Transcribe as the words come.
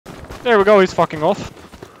There we go, he's fucking off.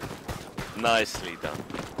 Nicely done.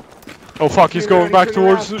 Oh fuck, he's going back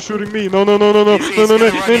towards shooting me. No, no, no, no, no, no, no, no, no, no,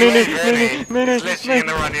 no, no, no, He's literally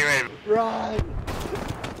gonna run you over. Run!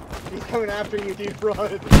 He's coming after you, dude,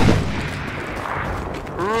 run!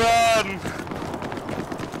 Run!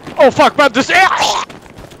 Oh fuck, man, this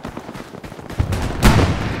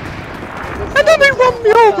and then they run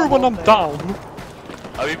me over when I'm down.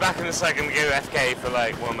 I'll be back in a second to go FK for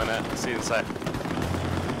like 1 minute. See you in a sec.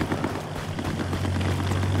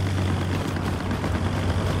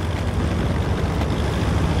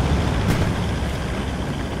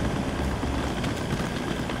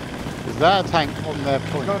 Is that a tank on their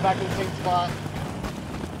point? Going back to the same spot.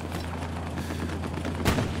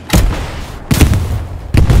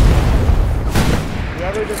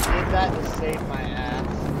 Whoever just did that just saved my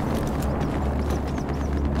ass.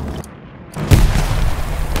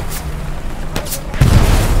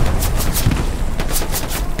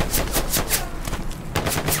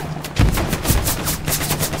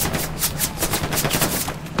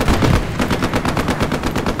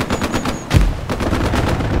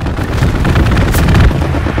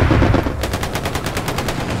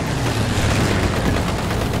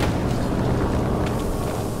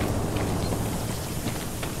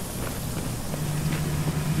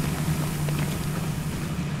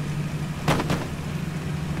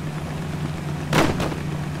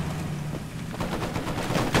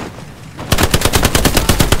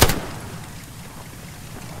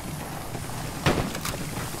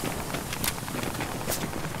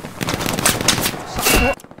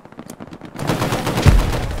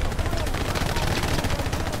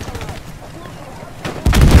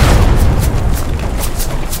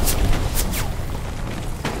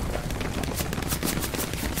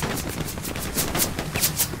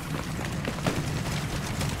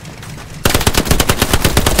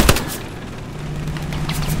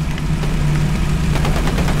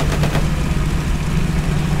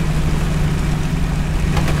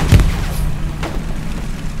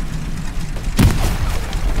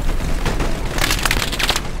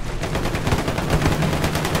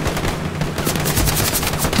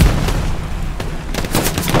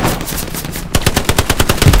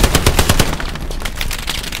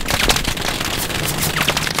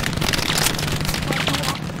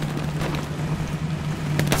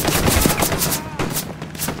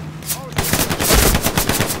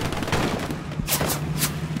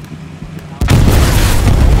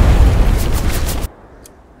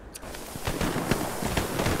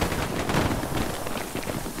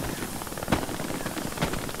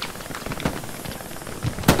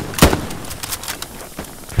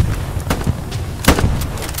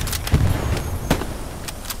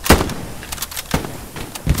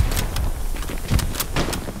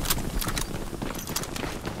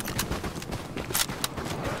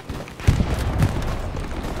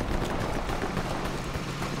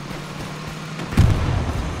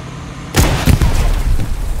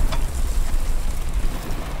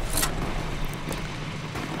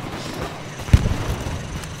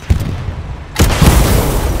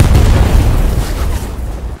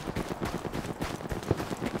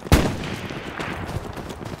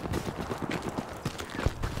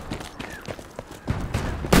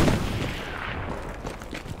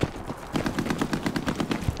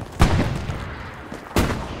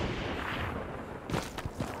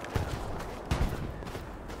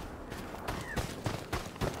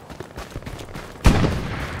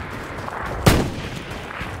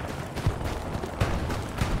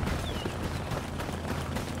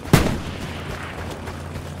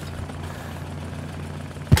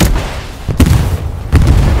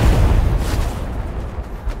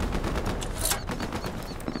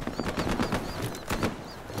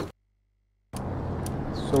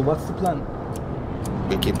 So what's the plan?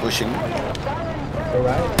 We keep pushing.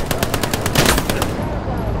 Alright.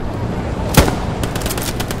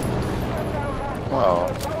 Wow,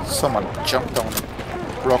 someone jumped on a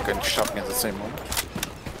block and shot me at the same moment.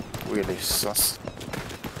 Really sus.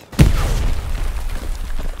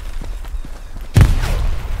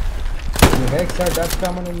 The Rex are that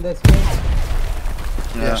common in this game?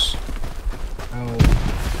 Yes. Oh.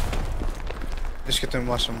 Let's get them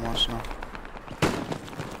once and once now.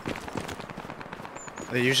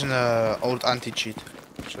 They're using the old anti-cheat,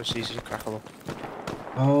 so it's easy to crack a lot.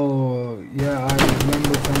 Oh, yeah, I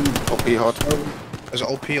remember from... OP hot. There's an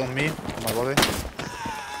OP on me, on my body.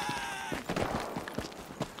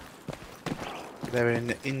 They're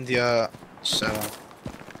in India 7.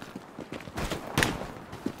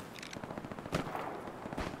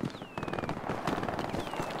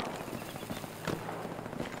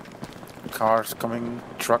 Cars coming,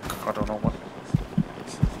 truck, I don't know what.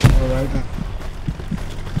 Alright.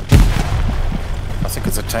 I think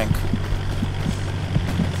it's a tank.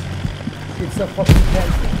 It's a fucking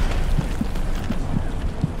tank.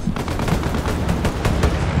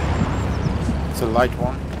 It's a light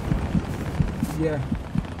one. Yeah.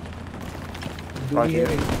 Do Right we hear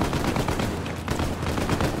here. it?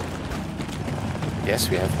 Yes,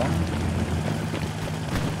 we have one.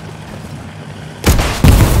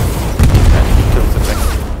 And he killed the tank.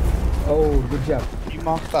 Oh, good job. You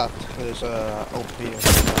mark that. There's a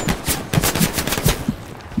OP.